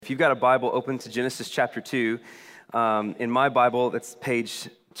you've got a Bible, open to Genesis chapter 2. In my Bible, that's page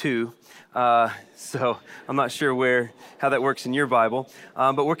 2. So I'm not sure how that works in your Bible.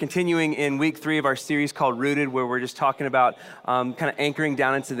 But we're continuing in week 3 of our series called Rooted, where we're just talking about kind of anchoring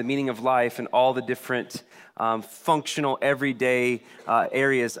down into the meaning of life and all the different functional, everyday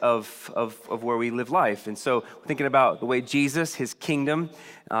areas of where we live life. And so we're thinking about the way Jesus, his kingdom,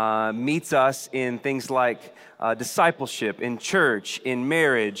 meets us in things like discipleship, in church, in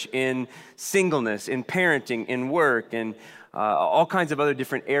marriage, in singleness, in parenting, in work, and all kinds of other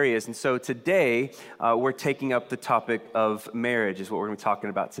different areas. And so today, we're taking up the topic of marriage is what we're going to be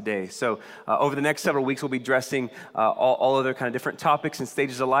talking about today. So over the next several weeks, we'll be addressing all other kind of different topics and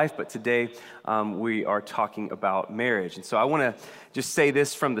stages of life. But today, we are talking about marriage. And so I want to just say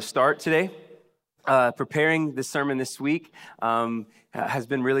this from the start today. Preparing this sermon this week has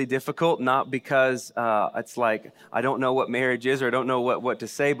been really difficult, not because it's like I don't know what marriage is or I don't know what to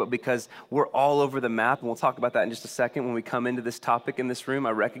say, but because we're all over the map, and we'll talk about that in just a second when we come into this topic in this room.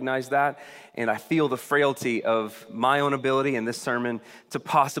 I recognize that, and I feel the frailty of my own ability in this sermon to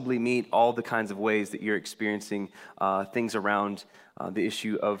possibly meet all the kinds of ways that you're experiencing things around the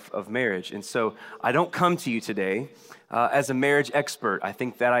issue of marriage. And so I don't come to you today as a marriage expert. I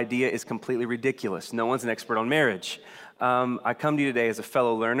think that idea is completely ridiculous. No one's an expert on marriage. I come to you today as a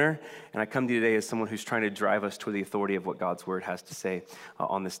fellow learner, and I come to you today as someone who's trying to drive us toward the authority of what God's Word has to say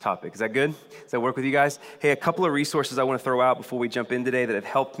on this topic. Is that good? Does that work with you guys? Hey, a couple of resources I want to throw out before we jump in today that have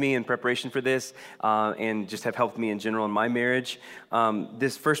helped me in preparation for this and just have helped me in general in my marriage.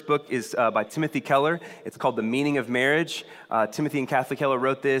 This first book is by Timothy Keller. It's called The Meaning of Marriage. Timothy and Kathleen Keller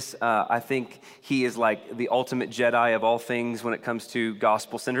wrote this. I think he is like the ultimate Jedi of all things when it comes to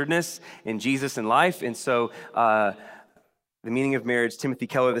gospel-centeredness in Jesus and life. And so The Meaning of Marriage, Timothy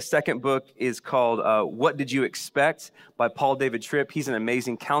Keller. The second book is called What Did You Expect by Paul David Tripp. He's an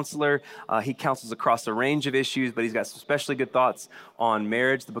amazing counselor. He counsels across a range of issues, but he's got some especially good thoughts on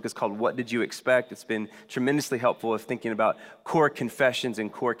marriage. The book is called What Did You Expect? It's been tremendously helpful of thinking about core confessions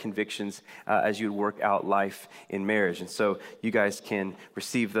and core convictions as you work out life in marriage. And so you guys can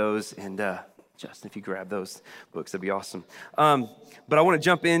receive those, and Justin, if you grab those books, that'd be awesome. But I want to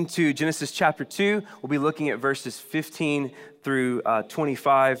jump into Genesis chapter 2. We'll be looking at verses 15 through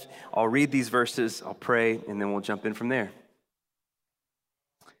 25. I'll read these verses, I'll pray, and then we'll jump in from there.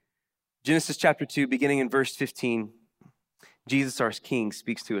 Genesis chapter 2, beginning in verse 15, Jesus, our King,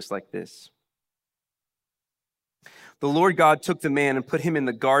 speaks to us like this. The Lord God took the man and put him in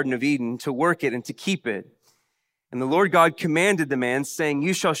the Garden of Eden to work it and to keep it. And the Lord God commanded the man, saying,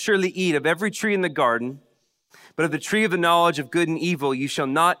 You shall surely eat of every tree in the garden, but of the tree of the knowledge of good and evil you shall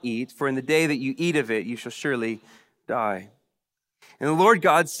not eat, for in the day that you eat of it you shall surely die. And the Lord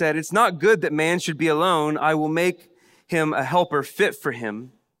God said, It's not good that man should be alone. I will make him a helper fit for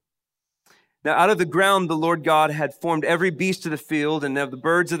him. Now out of the ground the Lord God had formed every beast of the field and of the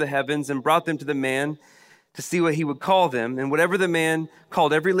birds of the heavens, and brought them to the man to see what he would call them. And whatever the man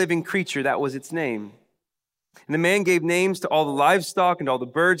called every living creature, that was its name. And the man gave names to all the livestock and all the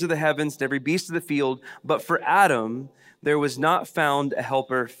birds of the heavens and every beast of the field. But for Adam, there was not found a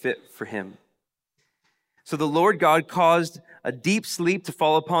helper fit for him. So the Lord God caused a deep sleep to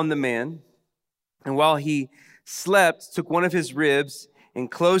fall upon the man. And while he slept, took one of his ribs and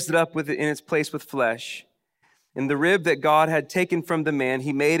closed it up in its place with flesh. And the rib that God had taken from the man,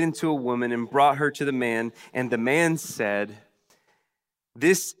 he made into a woman and brought her to the man. And the man said,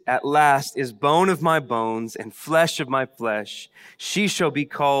 This at last is bone of my bones and flesh of my flesh. She shall be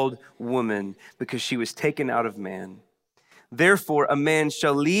called woman, because she was taken out of man. Therefore a man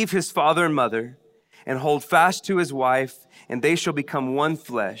shall leave his father and mother and hold fast to his wife, and they shall become one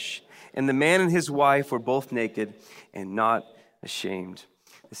flesh. And the man and his wife were both naked and not ashamed.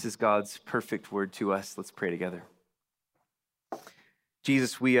 This is God's perfect word to us. Let's pray together.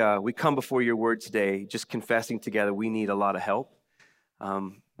 Jesus, we come before your word today, just confessing together we need a lot of help.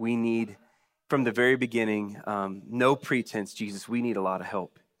 We need, from the very beginning, no pretense, Jesus, we need a lot of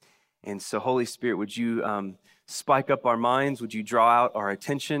help. And so, Holy Spirit, would you spike up our minds? Would you draw out our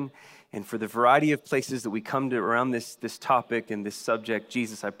attention? And for the variety of places that we come to around this topic and this subject,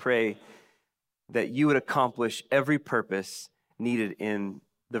 Jesus, I pray that you would accomplish every purpose needed in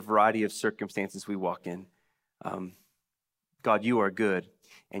the variety of circumstances we walk in. God, you are good,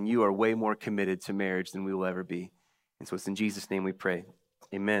 and you are way more committed to marriage than we will ever be. And so it's in Jesus' name we pray.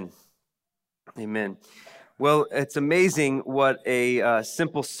 Amen. Amen. Well, it's amazing what a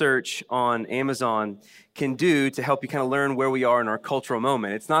simple search on Amazon can do to help you kind of learn where we are in our cultural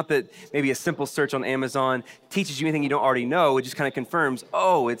moment. It's not that maybe a simple search on Amazon teaches you anything you don't already know. It just kind of confirms,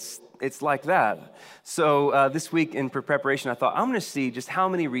 oh, it's it's like that. So this week in preparation, I thought, I'm going to see just how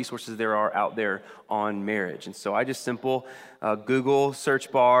many resources there are out there on marriage. And so I just Google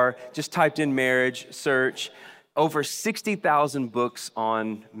search bar, just typed in marriage, search, over 60,000 books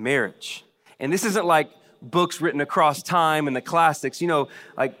on marriage. And this isn't like books written across time and the classics,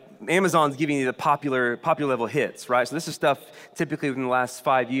 like Amazon's giving you the popular level hits, right? So this is stuff typically within the last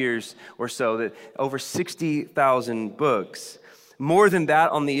 5 years or so, that over 60,000 books. More than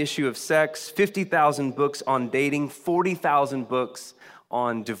that on the issue of sex, 50,000 books on dating, 40,000 books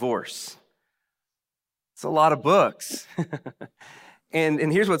on divorce. It's a lot of books.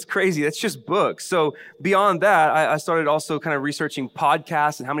 And here's what's crazy, that's just books. So beyond that, I started also kind of researching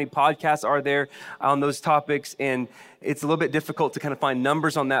podcasts and how many podcasts are there on those topics. And it's a little bit difficult to kind of find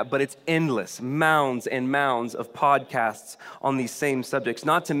numbers on that, but it's endless, mounds and mounds of podcasts on these same subjects.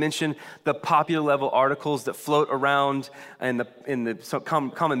 Not to mention the popular level articles that float around in the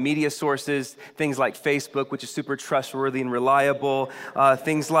common media sources, things like Facebook, which is super trustworthy and reliable,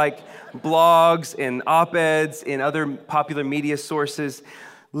 things like blogs and op-eds and other popular media sources.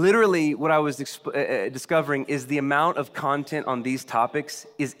 Literally, what I was discovering is the amount of content on these topics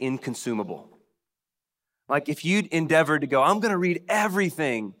is inconsumable. Like if you'd endeavored to go, I'm going to read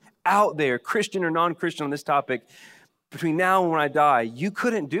everything out there, Christian or non-Christian, on this topic, between now and when I die, you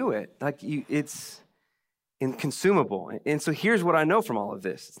couldn't do it. It's inconsumable. And so here's what I know from all of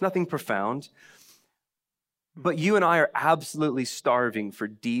this. It's nothing profound, but you and I are absolutely starving for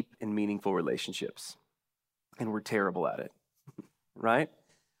deep and meaningful relationships. And we're terrible at it, right?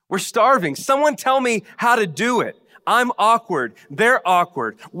 We're starving. Someone tell me how to do it. I'm awkward. They're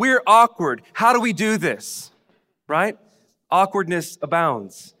awkward. We're awkward. How do we do this? Right? Awkwardness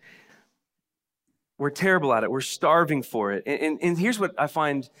abounds. We're terrible at it. We're starving for it. And here's what I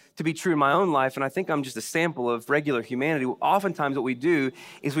find to be true in my own life, and I think I'm just a sample of regular humanity. Oftentimes what we do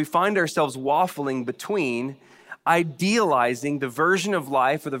is we find ourselves waffling between idealizing the version of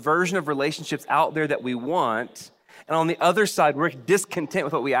life or the version of relationships out there that we want, and on the other side, we're discontent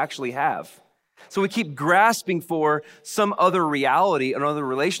with what we actually have. So we keep grasping for some other reality and other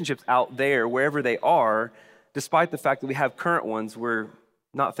relationships out there, wherever they are, despite the fact that we have current ones we're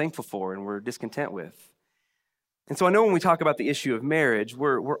not thankful for and we're discontent with. And so I know when we talk about the issue of marriage,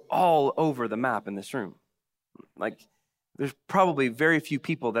 we're all over the map in this room. Like, there's probably very few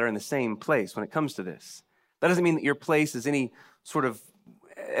people that are in the same place when it comes to this. That doesn't mean that your place is any sort of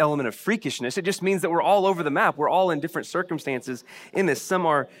element of freakishness. It just means that we're all over the map. We're all in different circumstances in this. Some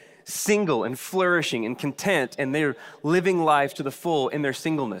are single and flourishing and content, and they're living life to the full in their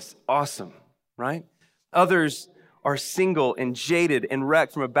singleness. Awesome, right? Others are single and jaded and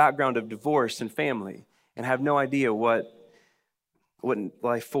wrecked from a background of divorce and family and have no idea what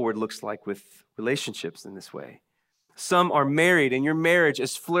life forward looks like with relationships in this way. Some are married and your marriage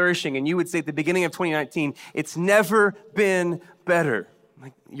is flourishing, and you would say at the beginning of 2019, it's never been better.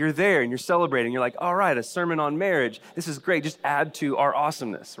 Like, you're there and you're celebrating. You're like, all right, a sermon on marriage. This is great. Just add to our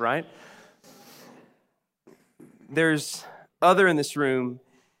awesomeness, right? There's other in this room,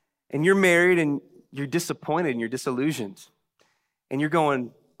 and you're married and you're disappointed and you're disillusioned. And you're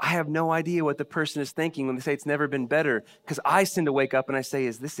going, I have no idea what the person is thinking when they say it's never been better, because I tend to wake up and I say,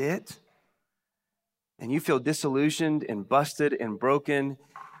 is this it? And you feel disillusioned and busted and broken,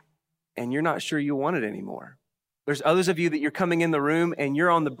 and you're not sure you want it anymore. There's others of you that you're coming in the room and you're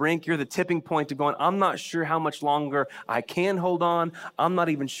on the brink, you're the tipping point to going, I'm not sure how much longer I can hold on. I'm not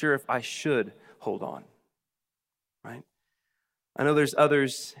even sure if I should hold on, right? I know there's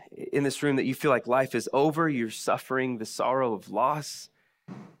others in this room that you feel like life is over. You're suffering the sorrow of loss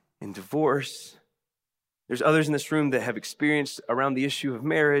and divorce. There's others in this room that have experienced around the issue of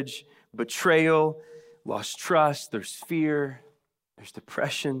marriage, betrayal, lost trust. There's fear, there's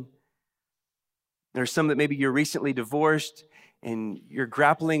depression. There's some that maybe you're recently divorced and you're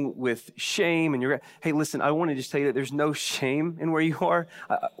grappling with shame, and hey, listen, I want to just tell you that there's no shame in where you are.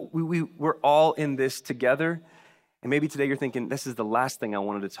 We're all in this together. And maybe today you're thinking, this is the last thing I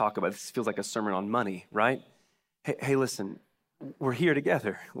wanted to talk about. This feels like a sermon on money, right? Hey, listen, we're here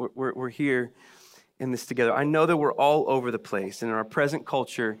together. We're here in this together. I know that we're all over the place, and in our present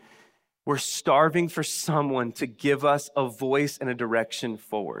culture, we're starving for someone to give us a voice and a direction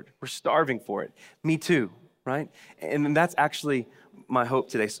forward. We're starving for it. Me too, right? And that's actually my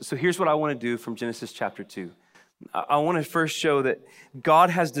hope today. So here's what I want to do from Genesis chapter 2. I want to first show that God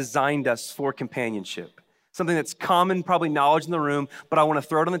has designed us for companionship. Something that's common, probably knowledge in the room, but I want to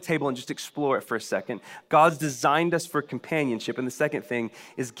throw it on the table and just explore it for a second. God's designed us for companionship. And the second thing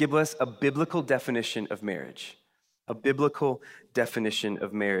is give us a biblical definition of marriage. A biblical definition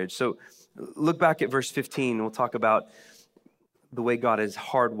of marriage. So look back at verse 15, and we'll talk about the way God has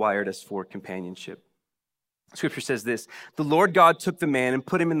hardwired us for companionship. Scripture says this: the Lord God took the man and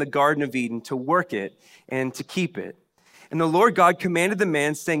put him in the Garden of Eden to work it and to keep it. And the Lord God commanded the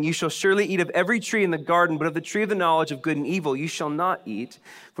man, saying, you shall surely eat of every tree in the garden, but of the tree of the knowledge of good and evil you shall not eat,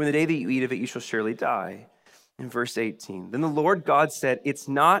 for in the day that you eat of it you shall surely die. In verse 18, then the Lord God said, it's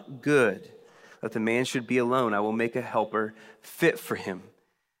not good that the man should be alone. I will make a helper fit for him.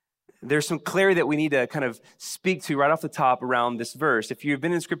 There's some clarity that we need to kind of speak to right off the top around this verse. If you've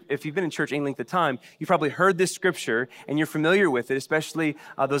been in church any length of time, you've probably heard this scripture and you're familiar with it, especially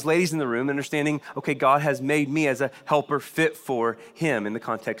those ladies in the room, understanding, okay, God has made me as a helper fit for him in the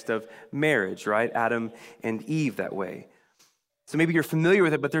context of marriage, right? Adam and Eve that way. So maybe you're familiar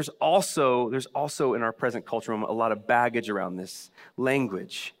with it, but there's also in our present culture a lot of baggage around this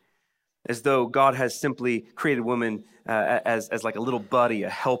language, as though God has simply created woman as like a little buddy, a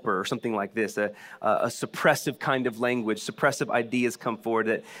helper, or something like this, a suppressive kind of language. Suppressive ideas come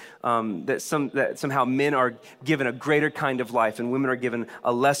forward that somehow men are given a greater kind of life and women are given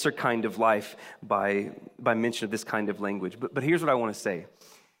a lesser kind of life by mention of this kind of language. But here's what I want to say.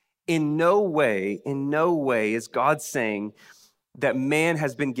 In no way is God saying that man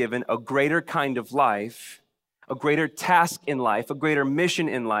has been given a greater kind of life, a greater task in life, a greater mission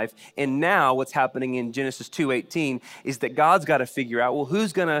in life. And now what's happening in Genesis 2:18 is that God's got to figure out, well,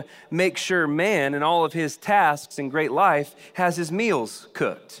 who's going to make sure man and all of his tasks in great life has his meals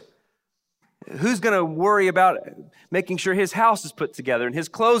cooked? Who's going to worry about making sure his house is put together and his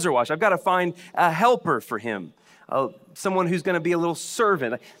clothes are washed? I've got to find a helper for him, someone who's going to be a little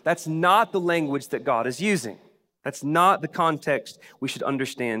servant. That's not the language that God is using. That's not the context we should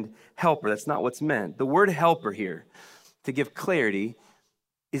understand helper. That's not what's meant. The word helper here, to give clarity,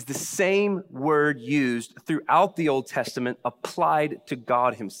 is the same word used throughout the Old Testament applied to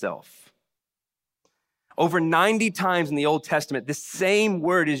God himself. Over 90 times in the Old Testament, this same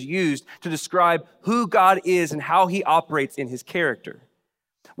word is used to describe who God is and how he operates in his character.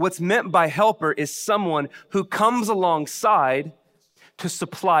 What's meant by helper is someone who comes alongside to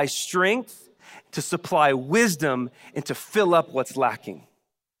supply strength, to supply wisdom, and to fill up what's lacking.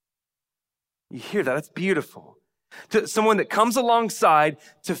 You hear that? That's beautiful. To someone that comes alongside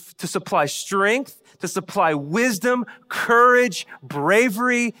to supply strength, to supply wisdom, courage,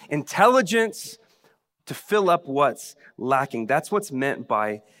 bravery, intelligence, to fill up what's lacking. That's what's meant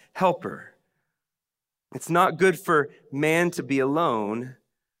by helper. It's not good for man to be alone,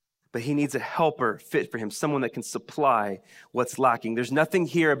 but he needs a helper fit for him, someone that can supply what's lacking. There's nothing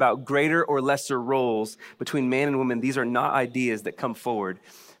here about greater or lesser roles between man and woman. These are not ideas that come forward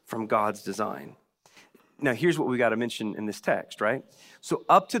from God's design. Now, here's what we got to mention in this text, right? So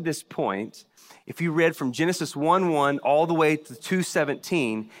up to this point, if you read from Genesis 1:1 all the way to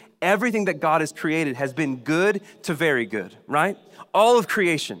 2:17, everything that God has created has been good to very good, right? All of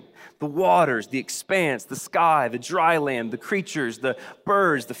creation. The waters, the expanse, the sky, the dry land, the creatures, the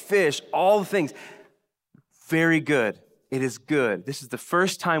birds, the fish, all the things. Very good. It is good. This is the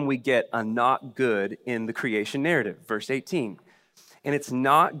first time we get a not good in the creation narrative, verse 18. And it's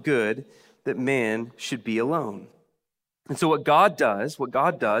not good that man should be alone. And so what God does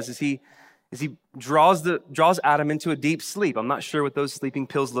is he draws Adam into a deep sleep. I'm not sure what those sleeping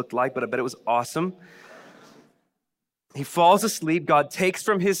pills looked like, but I bet it was awesome. He falls asleep, God takes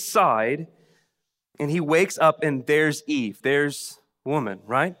from his side, and he wakes up and there's Eve, there's woman,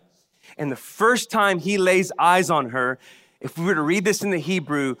 right? And the first time he lays eyes on her, if we were to read this in the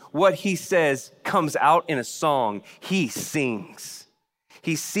Hebrew, what he says comes out in a song. He sings.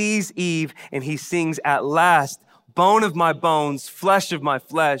 He sees Eve and he sings, at last, bone of my bones, flesh of my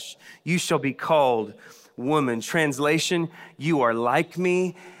flesh, you shall be called woman. Translation, you are like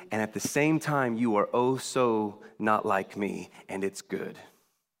me, and at the same time, you are oh so not like me, and it's good.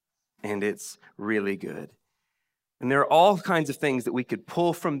 And it's really good. And there are all kinds of things that we could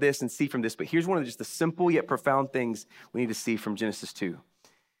pull from this and see from this, but here's one of just the simple yet profound things we need to see from Genesis 2.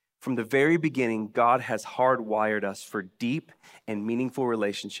 From the very beginning, God has hardwired us for deep and meaningful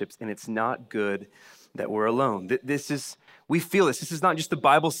relationships, and it's not good that we're alone. We feel this. This is not just the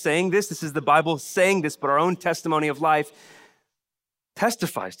Bible saying this. This is the Bible saying this, but our own testimony of life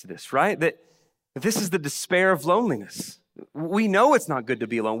testifies to this, right? That this is the despair of loneliness. We know it's not good to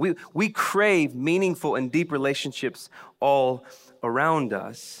be alone. We crave meaningful and deep relationships all around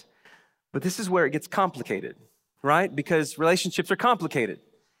us. But this is where it gets complicated, right? Because relationships are complicated.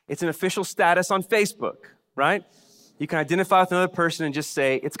 It's an official status on Facebook, right? You can identify with another person and just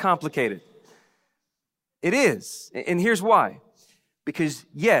say, it's complicated. It is. And here's why. Because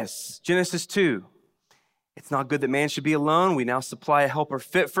yes, Genesis 2 It's not good that man should be alone. We now supply a helper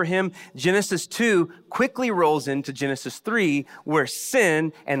fit for him. Genesis 2 quickly rolls into Genesis 3, where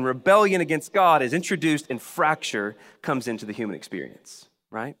sin and rebellion against God is introduced and fracture comes into the human experience,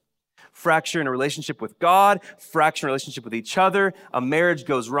 right? Fracture in a relationship with God, fracture in a relationship with each other. A marriage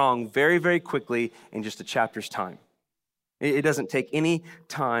goes wrong very, very quickly in just a chapter's time. It doesn't take any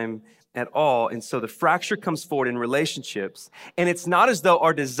time at all. And so the fracture comes forward in relationships. And it's not as though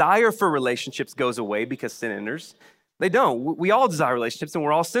our desire for relationships goes away because sin enters. They don't. We all desire relationships and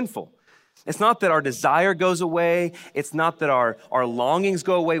we're all sinful. It's not that our desire goes away. It's not that our longings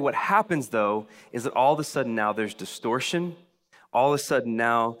go away. What happens, though, is that all of a sudden now there's distortion. All of a sudden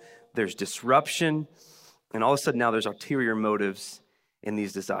now there's disruption. And all of a sudden now there's ulterior motives in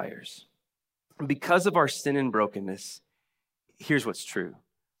these desires. And because of our sin and brokenness, here's what's true.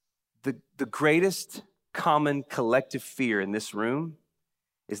 The greatest common collective fear in this room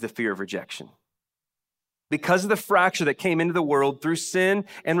is the fear of rejection. Because of the fracture that came into the world through sin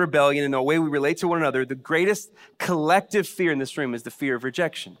and rebellion and the way we relate to one another, the greatest collective fear in this room is the fear of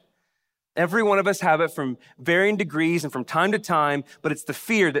rejection. Every one of us have it from varying degrees and from time to time, but it's the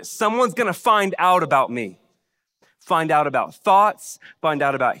fear that someone's going to find out about me. Find out about thoughts, find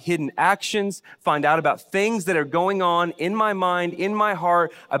out about hidden actions, find out about things that are going on in my mind, in my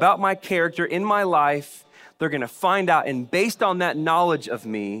heart, about my character, in my life. They're going to find out, and based on that knowledge of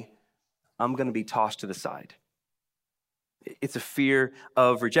me, I'm going to be tossed to the side. It's a fear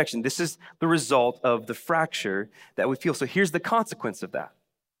of rejection. This is the result of the fracture that we feel. So here's the consequence of that.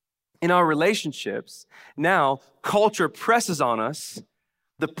 In our relationships, now culture presses on us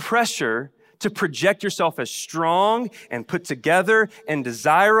the pressure to project yourself as strong and put together and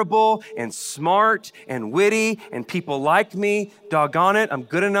desirable and smart and witty and people like me. Doggone it, I'm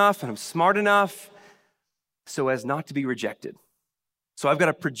good enough and I'm smart enough so as not to be rejected. So I've got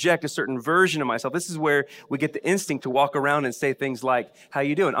to project a certain version of myself. This is where we get the instinct to walk around and say things like, how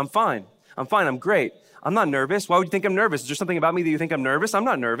you doing? I'm fine, I'm great. I'm not nervous. Why would you think I'm nervous? Is there something about me that you think I'm nervous? I'm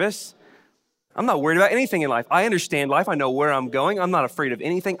not nervous. I'm not worried about anything in life. I understand life. I know where I'm going. I'm not afraid of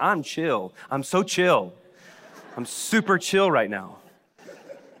anything. I'm chill. I'm so chill. I'm super chill right now.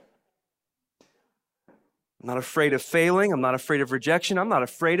 I'm not afraid of failing. I'm not afraid of rejection. I'm not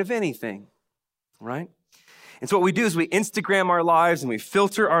afraid of anything, right? And so what we do is we Instagram our lives and we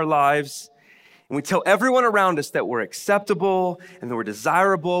filter our lives and we tell everyone around us that we're acceptable and that we're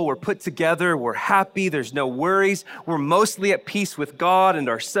desirable, we're put together, we're happy, there's no worries, we're mostly at peace with God and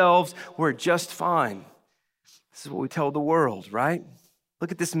ourselves, we're just fine. This is what we tell the world, right?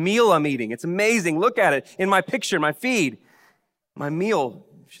 Look at this meal I'm eating. It's amazing. Look at it in my picture, my feed. My meal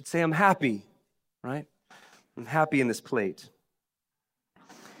should say I'm happy, right? I'm happy in this plate.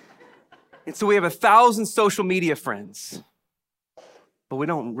 And so we have 1,000 social media friends, but we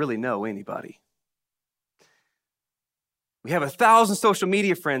don't really know anybody. We have 1,000 social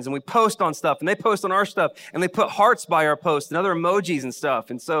media friends and we post on stuff and they post on our stuff and they put hearts by our posts and other emojis and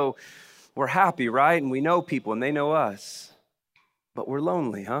stuff. And so we're happy, right? And we know people and they know us. But we're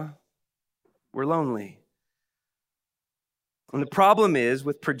lonely, huh? We're lonely. And the problem is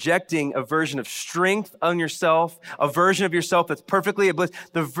with projecting a version of strength on yourself, a version of yourself that's perfectly oblivious.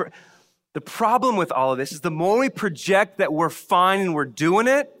 The problem with all of this is the more we project that we're fine and we're doing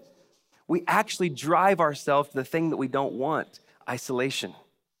it, we actually drive ourselves to the thing that we don't want, isolation.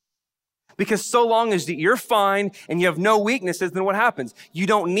 Because so long as you're fine and you have no weaknesses, then what happens? You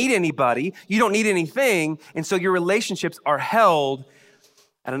don't need anybody, you don't need anything, and so your relationships are held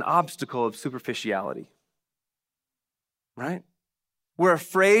at an obstacle of superficiality, right? We're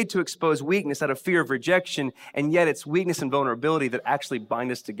afraid to expose weakness out of fear of rejection, and yet it's weakness and vulnerability that actually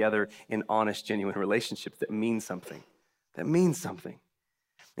bind us together in honest, genuine relationships that mean something. That means something.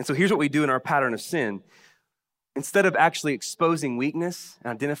 And so here's what we do in our pattern of sin. Instead of actually exposing weakness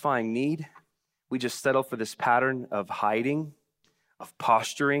and identifying need, we just settle for this pattern of hiding, of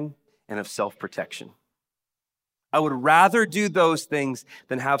posturing, and of self-protection. I would rather do those things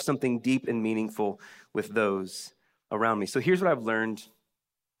than have something deep and meaningful with those around me. So here's what I've learned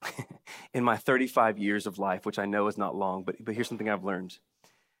in my 35 years of life, which I know is not long, but here's something I've learned.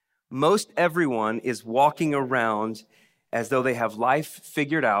 Most everyone is walking around as though they have life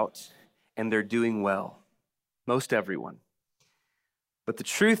figured out and they're doing well. Most everyone. But the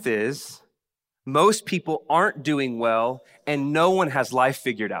truth is, most people aren't doing well and no one has life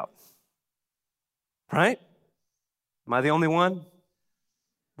figured out. Right? Am I the only one?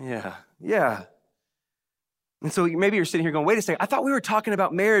 Yeah. And so maybe you're sitting here going, wait a second, I thought we were talking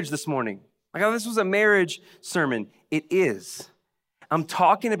about marriage this morning. I thought this was a marriage sermon. It is. I'm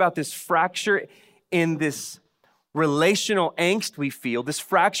talking about this fracture in this relational angst we feel, this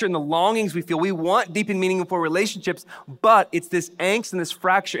fracture in the longings we feel. We want deep and meaningful relationships, but it's this angst and this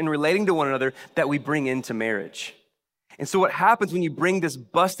fracture in relating to one another that we bring into marriage. And so what happens when you bring this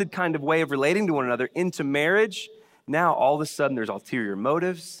busted kind of way of relating to one another into marriage, now all of a sudden there's ulterior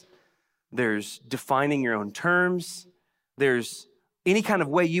motives, there's defining your own terms, there's any kind of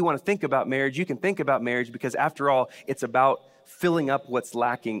way you want to think about marriage, you can think about marriage, because after all, it's about filling up what's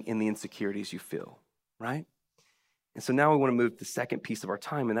lacking in the insecurities you feel, right? And so now we want to move to the second piece of our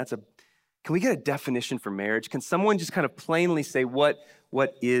time, and can we get a definition for marriage? Can someone just kind of plainly say, what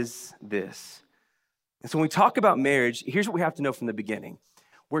is this? And so when we talk about marriage, here's what we have to know from the beginning.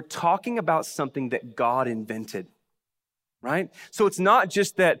 We're talking about something that God invented, right? So it's not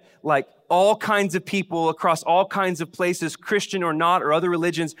just that like all kinds of people across all kinds of places, Christian or not, or other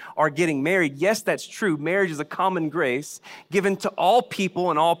religions are getting married. Yes, that's true. Marriage is a common grace given to all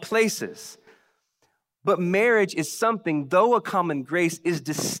people in all places. But marriage is something, though a common grace, is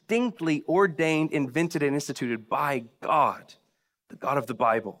distinctly ordained, invented, and instituted by God, the God of the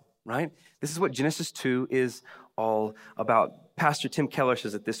Bible, right? This is what Genesis 2 is all about. Pastor Tim Keller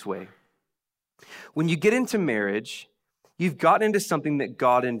says it this way. When you get into marriage, you've gotten into something that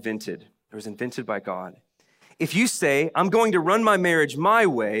God invented. It was invented by God. If you say, I'm going to run my marriage my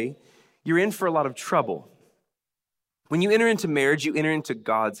way, you're in for a lot of trouble. When you enter into marriage, you enter into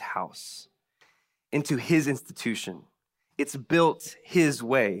God's house, into his institution. It's built his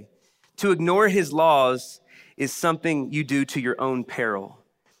way. To ignore his laws is something you do to your own peril.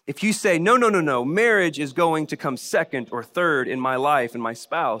 If you say, no, marriage is going to come second or third in my life and my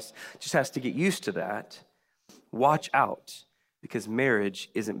spouse just has to get used to that, watch out, because marriage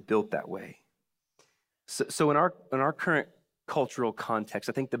isn't built that way. So in our current cultural context,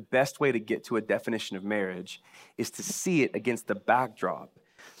 I think the best way to get to a definition of marriage is to see it against the backdrop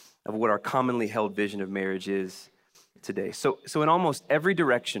of what our commonly held vision of marriage is today. So in almost every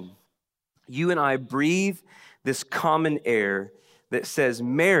direction, you and I breathe this common air that says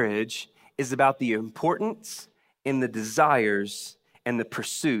marriage is about the importance and the desires and the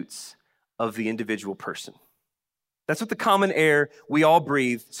pursuits of the individual person. That's what the common air we all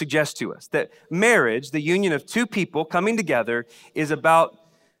breathe suggests to us, that marriage, the union of two people coming together, is about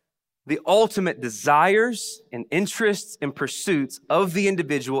the ultimate desires and interests and pursuits of the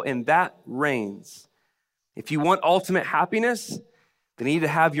individual, and that reigns. If you want ultimate happiness, then you need to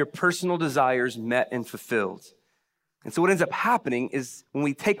have your personal desires met and fulfilled. And so what ends up happening is when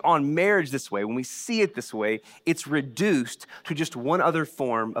we take on marriage this way, when we see it this way, it's reduced to just one other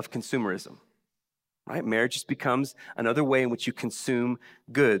form of consumerism, right? Marriage just becomes another way in which you consume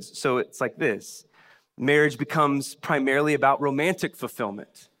goods. So it's like this. Marriage becomes primarily about romantic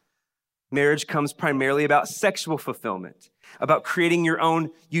fulfillment. Marriage comes primarily about sexual fulfillment, about creating your own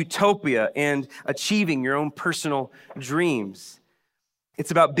utopia and achieving your own personal dreams. It's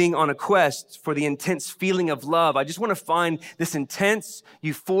about being on a quest for the intense feeling of love. I just want to find this intense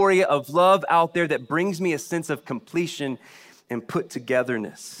euphoria of love out there that brings me a sense of completion and put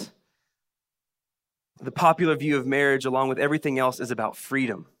togetherness. The popular view of marriage, along with everything else, is about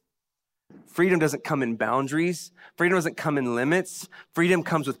freedom. Freedom doesn't come in boundaries. Freedom doesn't come in limits. Freedom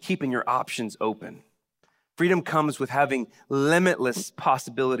comes with keeping your options open. Freedom comes with having limitless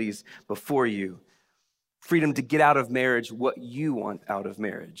possibilities before you. Freedom to get out of marriage what you want out of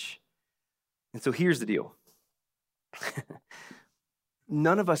marriage. And so here's the deal.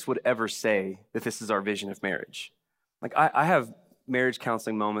 None of us would ever say that this is our vision of marriage. Like I have marriage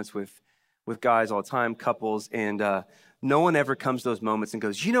counseling moments with guys all the time, couples, and no one ever comes to those moments and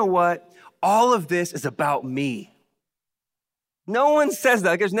goes, you know what? All of this is about me. No one says that.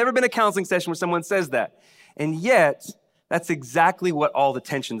 Like, there's never been a counseling session where someone says that. And yet, that's exactly what all the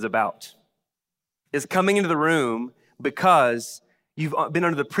tension's about. Is coming into the room because you've been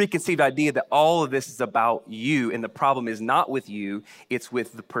under the preconceived idea that all of this is about you, and the problem is not with you, it's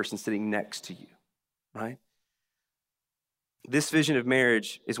with the person sitting next to you, right? This vision of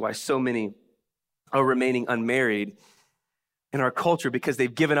marriage is why so many are remaining unmarried in our culture, because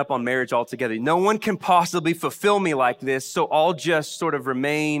they've given up on marriage altogether. No one can possibly fulfill me like this, so I'll just sort of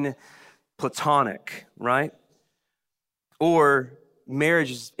remain platonic, right? Or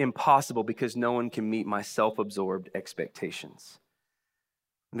marriage is impossible because no one can meet my self-absorbed expectations.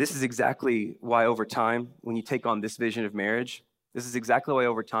 This is exactly why over time, when you take on this vision of marriage, this is exactly why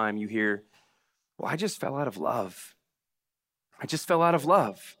over time you hear, well, I just fell out of love. I just fell out of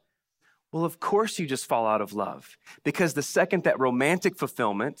love. Well, of course you just fall out of love, because the second that romantic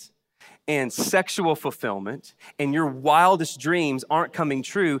fulfillment and sexual fulfillment and your wildest dreams aren't coming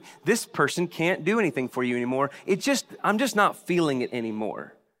true, this person can't do anything for you anymore. I'm just not feeling it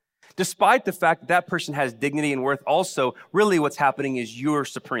anymore. despite the fact that that person has dignity and worth also, really what's happening is you're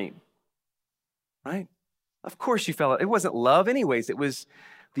supreme, right? Of course you fell out. It wasn't love anyways. It was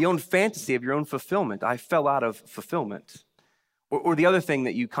the own fantasy of your own fulfillment. I fell out of fulfillment. Or the other thing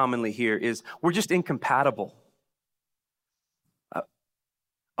that you commonly hear is, we're just incompatible.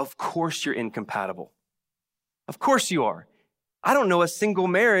 Of course you're incompatible. Of course you are. I don't know a single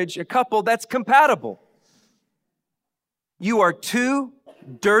marriage, a couple that's compatible. You are two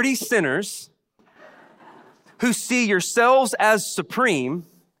dirty sinners who see yourselves as supreme,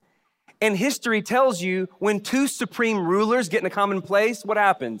 and history tells you when two supreme rulers get in a common place, what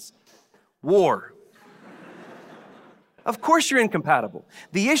happens? War. Of course you're incompatible.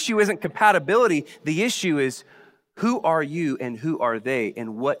 The issue isn't compatibility. The issue is, who are you and who are they,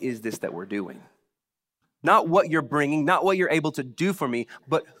 and what is this that we're doing? Not what you're bringing, not what you're able to do for me,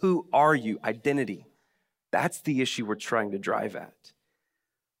 but who are you? Identity. That's the issue we're trying to drive at.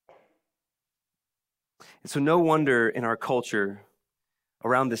 And so no wonder in our culture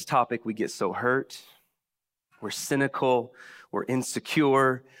around this topic we get so hurt. We're cynical, we're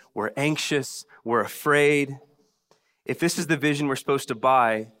insecure, we're anxious, we're afraid. If this is the vision we're supposed to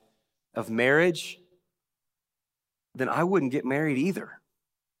buy of marriage, then I wouldn't get married either,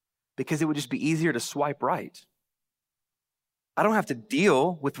 because it would just be easier to swipe right. I don't have to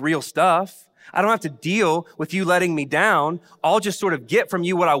deal with real stuff. I don't have to deal with you letting me down. I'll just sort of get from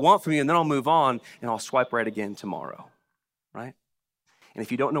you what I want from you, and then I'll move on, and I'll swipe right again tomorrow, right? And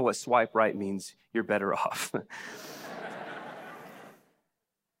if you don't know what swipe right means, you're better off.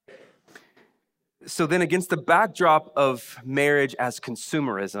 So then, against the backdrop of marriage as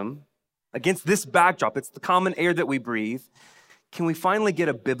consumerism, against this backdrop, it's the common air that we breathe, can we finally get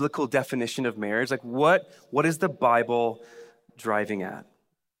a biblical definition of marriage? Like, what is the Bible driving at?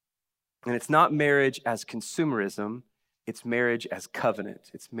 And it's not marriage as consumerism, it's marriage as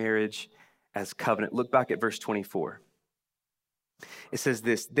covenant. It's marriage as covenant. Look back at verse 24. It says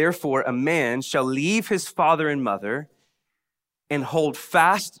this, "Therefore a man shall leave his father and mother and hold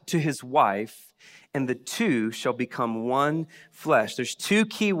fast to his wife, and the two shall become one flesh." There's two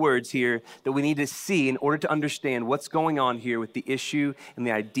key words here that we need to see in order to understand what's going on here with the issue and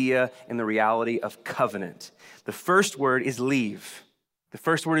the idea and the reality of covenant. The first word is leave. The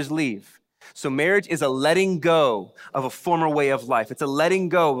first word is leave. So marriage is a letting go of a former way of life. It's a letting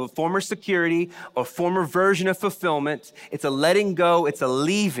go of a former security, a former version of fulfillment. It's a letting go, it's a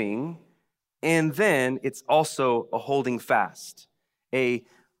leaving, and then it's also a holding fast. A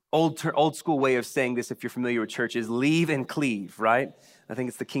old school way of saying this, if you're familiar with church, is leave and cleave, right? I think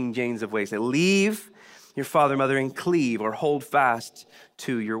it's the King James of ways. Say, leave your father and mother and cleave, or hold fast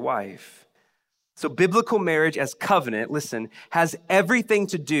to your wife. So biblical marriage as covenant, listen, has everything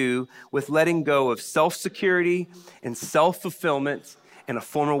to do with letting go of self-security and self-fulfillment and a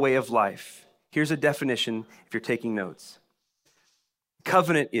former way of life. Here's a definition if you're taking notes.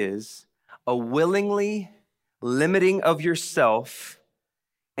 Covenant is a willingly limiting of yourself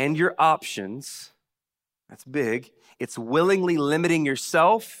and your options. That's big. It's willingly limiting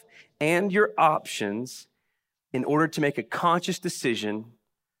yourself and your options in order to make a conscious decision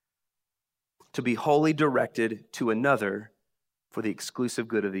to be wholly directed to another for the exclusive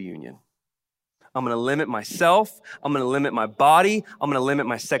good of the union. I'm going to limit myself. I'm going to limit my body. I'm going to limit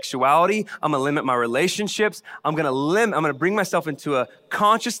my sexuality. I'm going to limit my relationships. I'm going to bring myself into a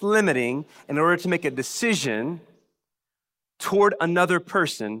conscious limiting in order to make a decision toward another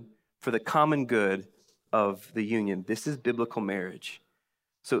person for the common good of the union. This is biblical marriage.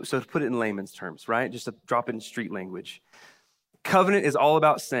 So to put it in layman's terms, right? Just to drop it in street language. Covenant is all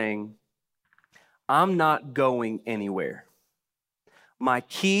about saying, I'm not going anywhere. My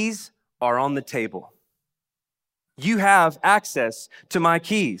keys are on the table. You have access to my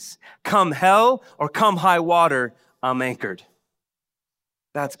keys. Come hell or come high water, I'm anchored.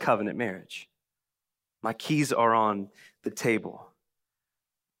 That's covenant marriage. My keys are on the table.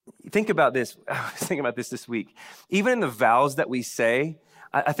 Think about this. I was thinking about this week. Even in the vows that we say,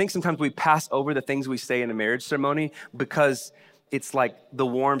 I think sometimes we pass over the things we say in a marriage ceremony because it's like the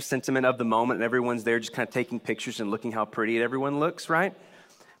warm sentiment of the moment and everyone's there just kind of taking pictures and looking how pretty everyone looks, right?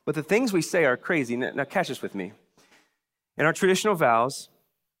 But the things we say are crazy. Now catch this with me. In our traditional vows,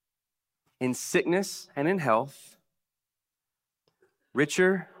 in sickness and in health,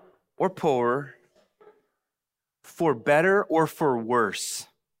 richer or poorer, for better or for worse.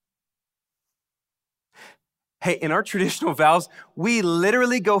 Hey, in our traditional vows, we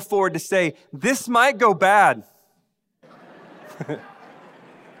literally go forward to say, this might go bad.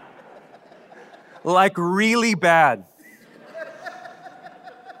 Like really bad.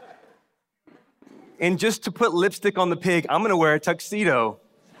 And just to put lipstick on the pig, I'm going to wear a tuxedo.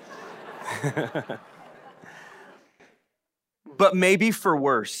 But maybe for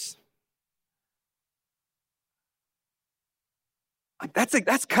worse.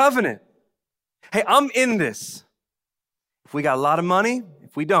 That's covenant. Hey, I'm in this. If we got a lot of money,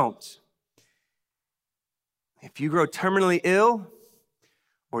 if we don't. If you grow terminally ill,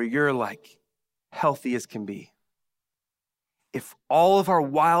 or you're like healthy as can be. If all of our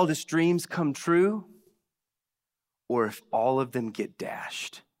wildest dreams come true, or if all of them get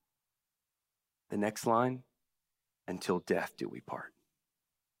dashed. The next line, until death do we part.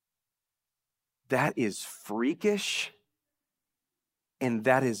 That is freakish, and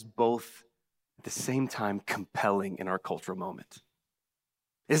that is both at the same time compelling in our cultural moment.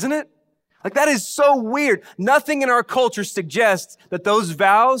 Isn't it? Like, that is so weird. Nothing in our culture suggests that those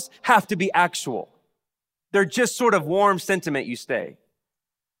vows have to be actual. They're just sort of warm sentiment you stay.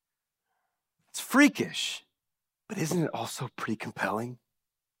 It's freakish, but isn't it also pretty compelling?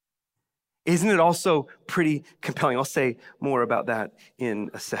 Isn't it also pretty compelling? I'll say more about that in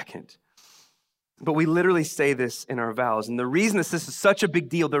a second. But we literally say this in our vows. And the reason this is such a big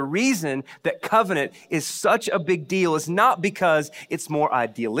deal, the reason that covenant is such a big deal is not because it's more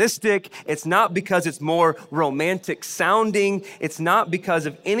idealistic. It's not because it's more romantic sounding. It's not because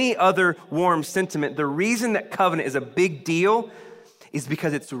of any other warm sentiment. The reason that covenant is a big deal is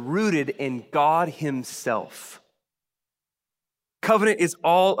because it's rooted in God himself. Covenant is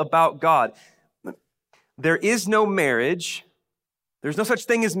all about God. There is no marriage. There's no such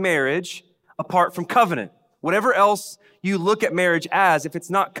thing as marriage apart from covenant. Whatever else you look at marriage as, if it's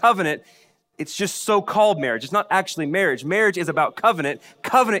not covenant, it's just so-called marriage. It's not actually marriage. Marriage is about covenant.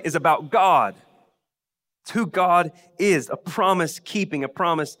 Covenant is about God. It's who God is, a promise-keeping, a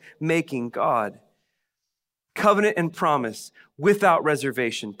promise-making God. Covenant and promise without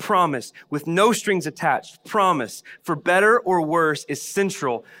reservation, promise with no strings attached, promise for better or worse is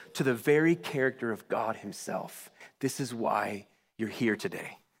central to the very character of God himself. This is why you're here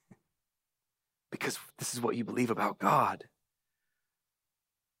today. Because this is what you believe about God.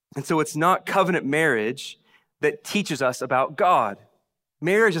 And so it's not covenant marriage that teaches us about God.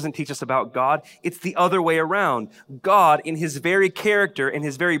 Marriage doesn't teach us about God. It's the other way around. God, in his very character, in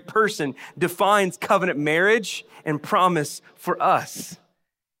his very person, defines covenant marriage and promise for us.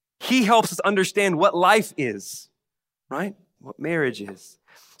 He helps us understand what life is, right? What marriage is.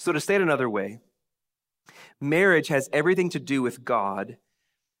 So to say it another way, marriage has everything to do with God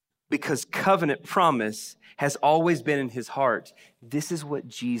because covenant promise has always been in his heart. This is what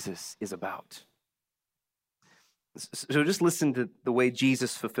Jesus is about. So just listen to the way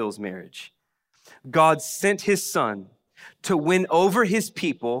Jesus fulfills marriage. God sent his son to win over his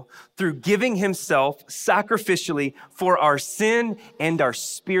people through giving himself sacrificially for our sin and our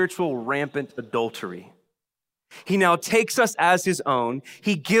spiritual rampant adultery. He now takes us as his own.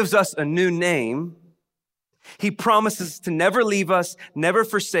 He gives us a new name. He promises to never leave us, never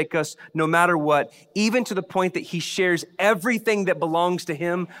forsake us, no matter what, even to the point that he shares everything that belongs to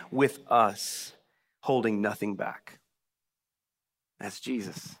him with us, holding nothing back. That's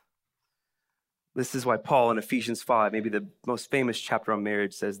Jesus. This is why Paul in Ephesians 5, maybe the most famous chapter on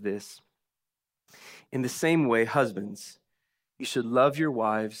marriage, says this. In the same way, husbands, you should love your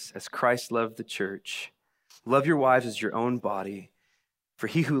wives as Christ loved the church. Love your wives as your own body. For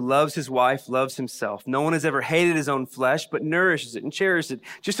he who loves his wife loves himself. No one has ever hated his own flesh, but nourishes it and cherishes it,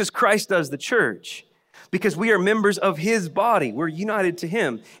 just as Christ does the church. Because we are members of his body. We're united to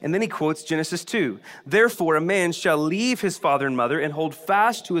him. And then he quotes Genesis 2. Therefore, a man shall leave his father and mother and hold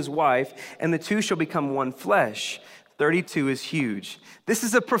fast to his wife, and the two shall become one flesh. 32 is huge. This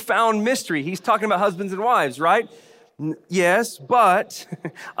is a profound mystery. He's talking about husbands and wives, right? Yes, but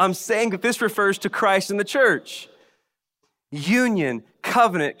I'm saying that this refers to Christ and the church. Union,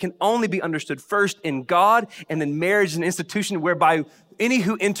 covenant can only be understood first in God, and then marriage is an institution whereby any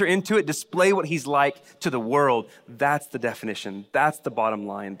who enter into it display what he's like to the world. That's the definition. That's the bottom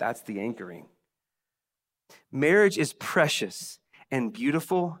line. That's the anchoring. Marriage is precious and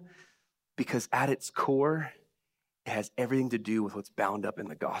beautiful because at its core, it has everything to do with what's bound up in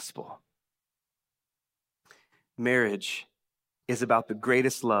the gospel. Marriage is about the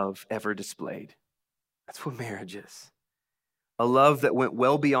greatest love ever displayed. That's what marriage is. A love that went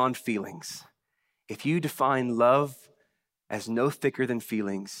well beyond feelings. If you define love as no thicker than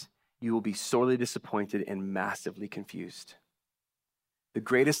feelings, you will be sorely disappointed and massively confused. The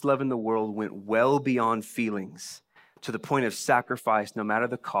greatest love in the world went well beyond feelings to the point of sacrifice, no matter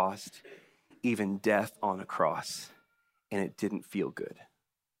the cost, even death on a cross, and it didn't feel good.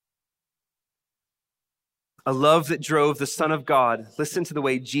 A love that drove the Son of God. Listen to the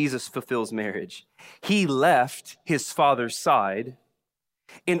way Jesus fulfills marriage. He left his Father's side.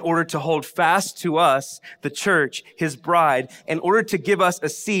 in order to hold fast to us, the church, his bride, in order to give us a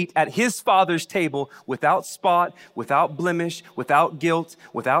seat at his Father's table without spot, without blemish, without guilt,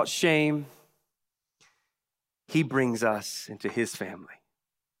 without shame. He brings us into his family.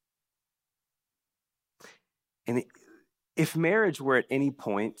 And if marriage were at any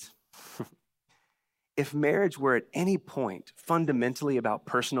point, fundamentally about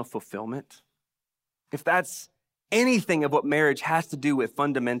personal fulfillment, if that's anything of what marriage has to do with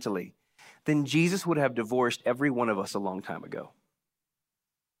fundamentally, then Jesus would have divorced every one of us a long time ago.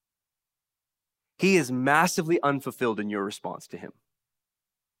 He is massively unfulfilled in your response to him.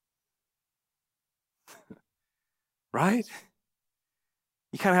 Right?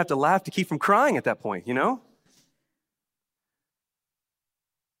 You kind of have to laugh to keep from crying at that point, you know?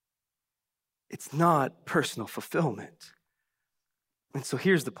 It's not personal fulfillment. And so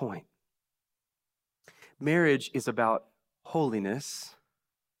here's the point. Marriage is about holiness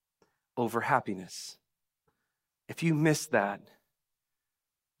over happiness. If you miss that,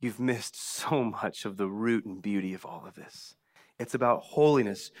 you've missed so much of the root and beauty of all of this. It's about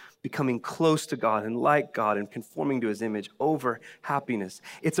holiness, becoming close to God and like God and conforming to his image over happiness.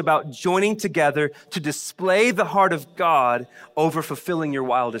 It's about joining together to display the heart of God over fulfilling your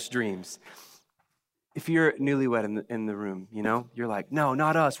wildest dreams. If you're newlywed in the room, you know, you're like, no,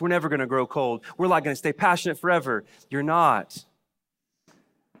 not us. We're never going to grow cold. We're like going to stay passionate forever. You're not.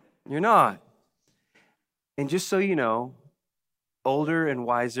 You're not. And just so you know, older and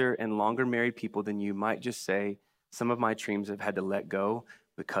wiser and longer married people than you might just say, some of my dreams have had to let go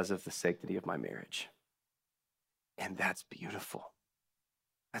because of the sanctity of my marriage. And that's beautiful.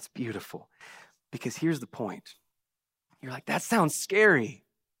 That's beautiful. Because here's the point. You're like, that sounds scary.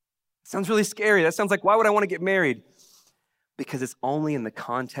 Sounds really scary. That sounds like, why would I want to get married? Because it's only in the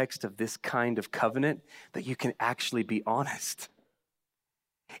context of this kind of covenant that you can actually be honest.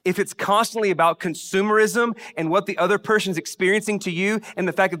 If it's constantly about consumerism and what the other person's experiencing to you and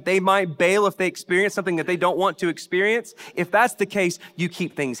the fact that they might bail if they experience something that they don't want to experience, if that's the case, you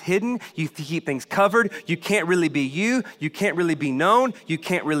keep things hidden, you keep things covered, you can't really be you can't really be known, you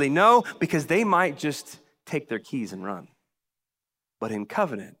can't really know, because they might just take their keys and run. But in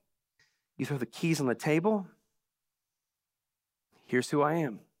covenant, you throw the keys on the table. Here's who I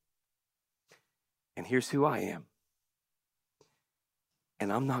am. And here's who I am.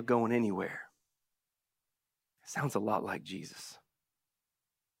 And I'm not going anywhere. It sounds a lot like Jesus.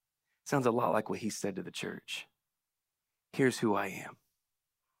 It sounds a lot like what he said to the church. Here's who I am.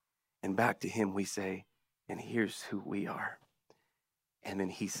 And back to him we say, and here's who we are. And then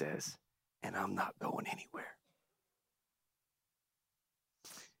he says, and I'm not going anywhere.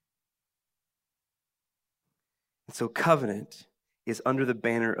 So covenant is under the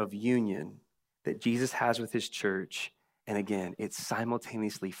banner of union that Jesus has with his church. And again, it's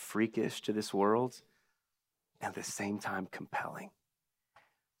simultaneously freakish to this world and at the same time compelling.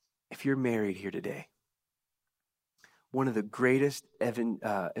 If you're married here today, one of the greatest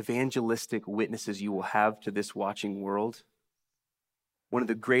evangelistic witnesses you will have to this watching world, one of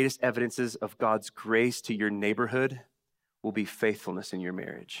the greatest evidences of God's grace to your neighborhood will be faithfulness in your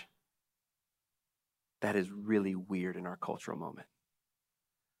marriage. That is really weird in our cultural moment.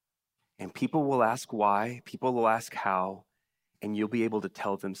 And people will ask why, people will ask how, and you'll be able to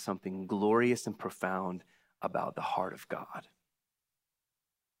tell them something glorious and profound about the heart of God.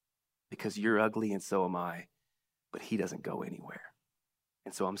 Because you're ugly and so am I, but he doesn't go anywhere.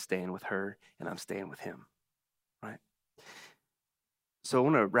 And so I'm staying with her and I'm staying with him, right? So I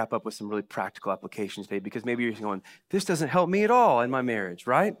want to wrap up with some really practical applications today, because maybe you're going, this doesn't help me at all in my marriage,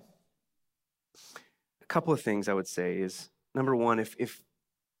 right? A couple of things I would say is, number one, if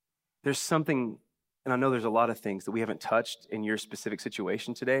there's something, and I know there's a lot of things that we haven't touched in your specific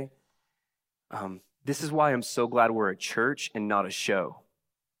situation today, this is why I'm so glad we're a church and not a show.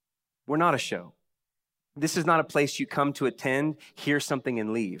 We're not a show. This is not a place you come to attend, hear something,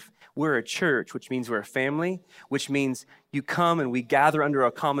 and leave. We're a church, which means we're a family, which means you come and we gather under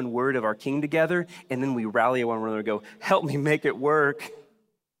a common word of our King together, and then we rally one another and go, help me make it work.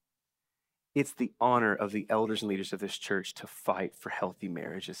 It's the honor of the elders and leaders of this church to fight for healthy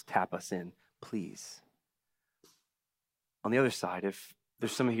marriages. Tap us in, please. On the other side, if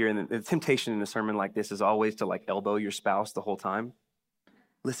there's some here, and the temptation in a sermon like this is always to like elbow your spouse the whole time.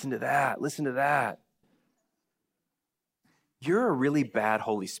 Listen to that. Listen to that. You're a really bad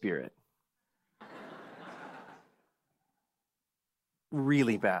Holy Spirit.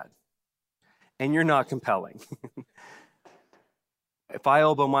 Really bad. And you're not compelling. If I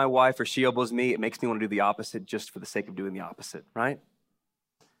elbow my wife or she elbows me, it makes me want to do the opposite just for the sake of doing the opposite, right?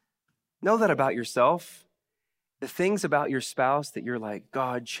 Know that about yourself. The things about your spouse that you're like,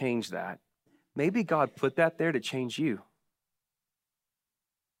 God, change that. Maybe God put that there to change you.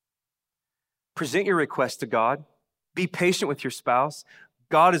 Present your request to God. Be patient with your spouse.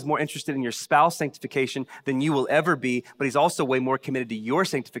 God is more interested in your spouse sanctification than you will ever be, but he's also way more committed to your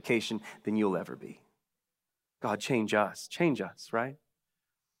sanctification than you'll ever be. God, change us, right?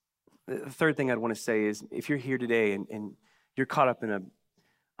 The third thing I'd want to say is if you're here today and you're caught up in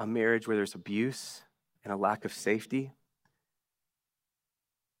a marriage where there's abuse and a lack of safety,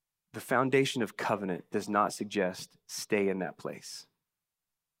 the foundation of covenant does not suggest stay in that place.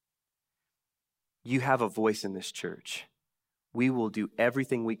 You have a voice in this church. We will do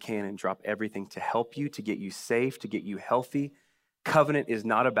everything we can and drop everything to help you, to get you safe, to get you healthy. Covenant is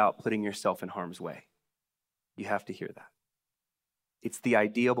not about putting yourself in harm's way. You have to hear that. It's the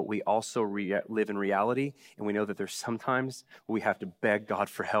ideal, but we also live in reality, and we know that there's sometimes where we have to beg God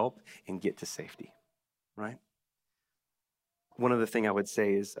for help and get to safety, right? One other thing I would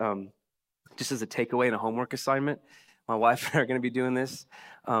say is, just as a takeaway and a homework assignment, my wife and I are going to be doing this.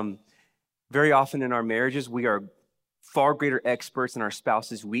 Very often in our marriages, we are far greater experts in our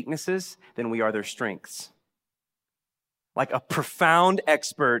spouse's weaknesses than we are their strengths. Like a profound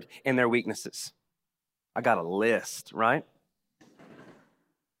expert in their weaknesses. I got a list, right?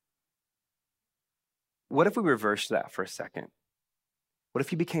 What if we reversed that for a second? What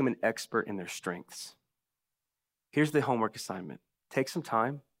if you became an expert in their strengths? Here's the homework assignment. Take some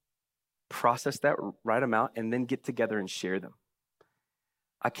time, process that, write them out, and then get together and share them.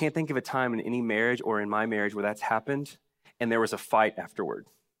 I can't think of a time in any marriage or in my marriage where that's happened and there was a fight afterward.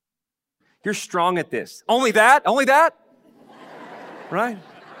 You're strong at this. Only that? Only that? Right?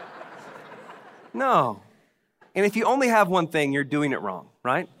 No. And if you only have one thing, you're doing it wrong,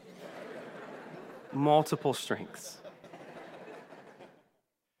 right? Multiple strengths.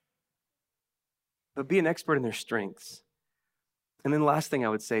 But be an expert in their strengths. And then the last thing I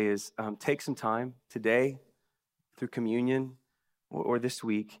would say is take some time today through communion or this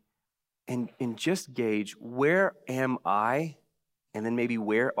week and just gauge, where am I, and then maybe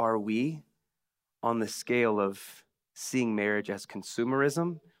where are we on the scale of seeing marriage as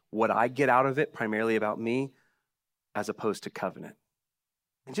consumerism, what I get out of it primarily about me, as opposed to covenant.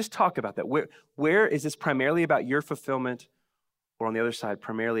 And just talk about that. Where is this primarily about your fulfillment, or on the other side,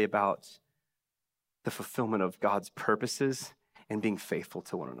 primarily about the fulfillment of God's purposes and being faithful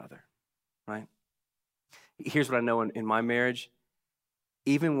to one another, right? Here's what I know in my marriage.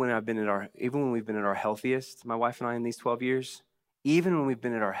 Even when we've been at our healthiest, my wife and I in these 12 years, even when we've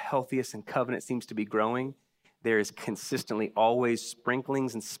been at our healthiest and covenant seems to be growing, there is consistently always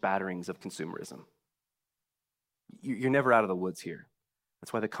sprinklings and spatterings of consumerism. You're never out of the woods here.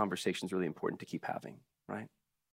 That's why the conversation is really important to keep having, right?